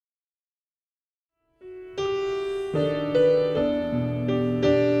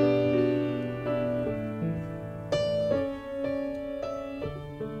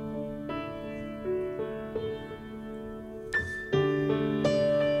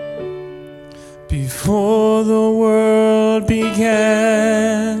Before the world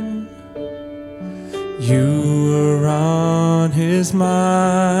began, you were on his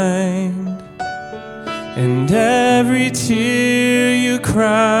mind, and every tear you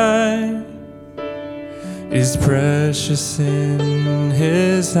cry is precious in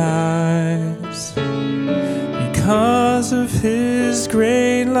his eyes. Because of his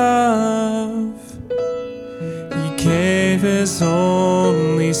great love, he gave his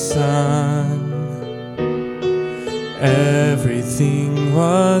only son. Everything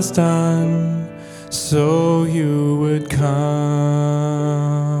was done so you would come.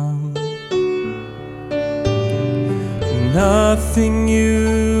 Nothing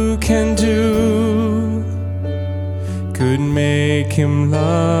you can do could make him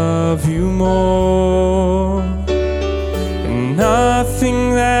love you more, and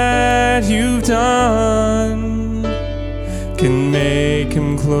nothing that you've done can make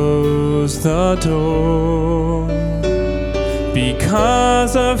him close the door.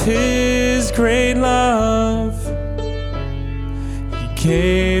 Because of his great love, he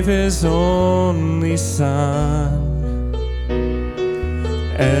gave his only son.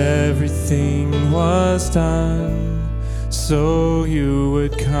 Everything was done so you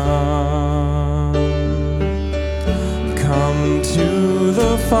would come. Come to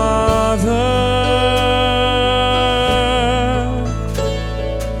the Father,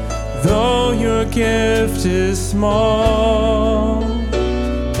 though your gift is small.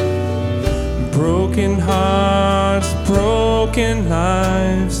 Broken hearts, broken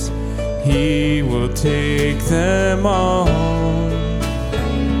lives, he will take them all.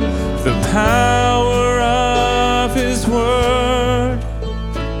 The power of his word,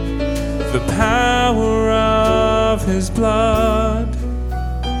 the power of his blood,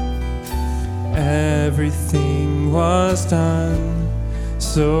 everything was done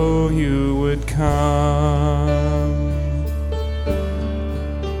so you would come.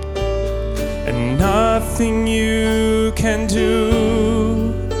 And nothing you can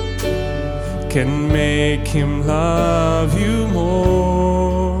do can make him love you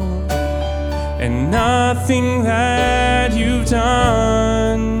more, and nothing that you've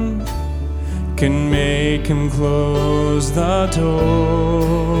done can make him close the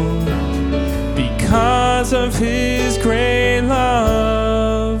door. Because of his great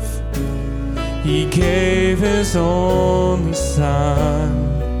love, he gave his only son.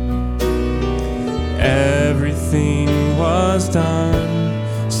 Everything was done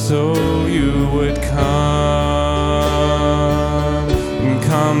so you would come. And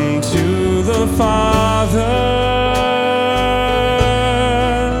come to the Father,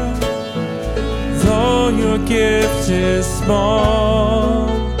 though your gift is small.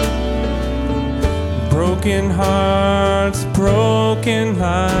 Broken hearts, broken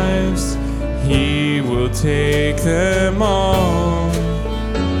lives, he will take them all.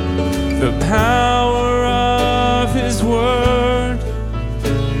 The power of his word,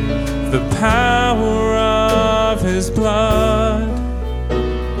 the power of his blood,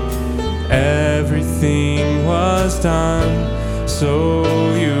 everything was done so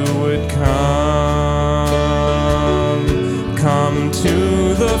you would come. Come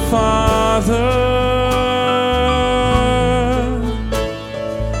to the Father,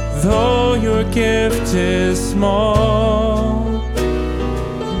 though your gift is small.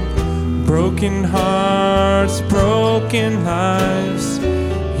 Broken hearts, broken lives,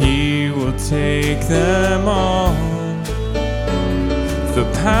 he will take them all. The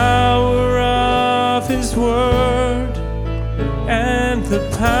power of his word and the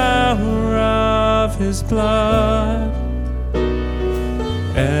power of his blood,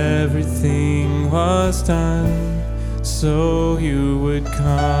 everything was done so you would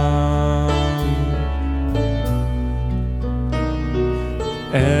come.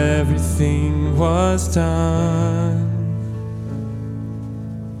 Everything was done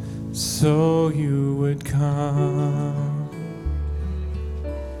so you would come.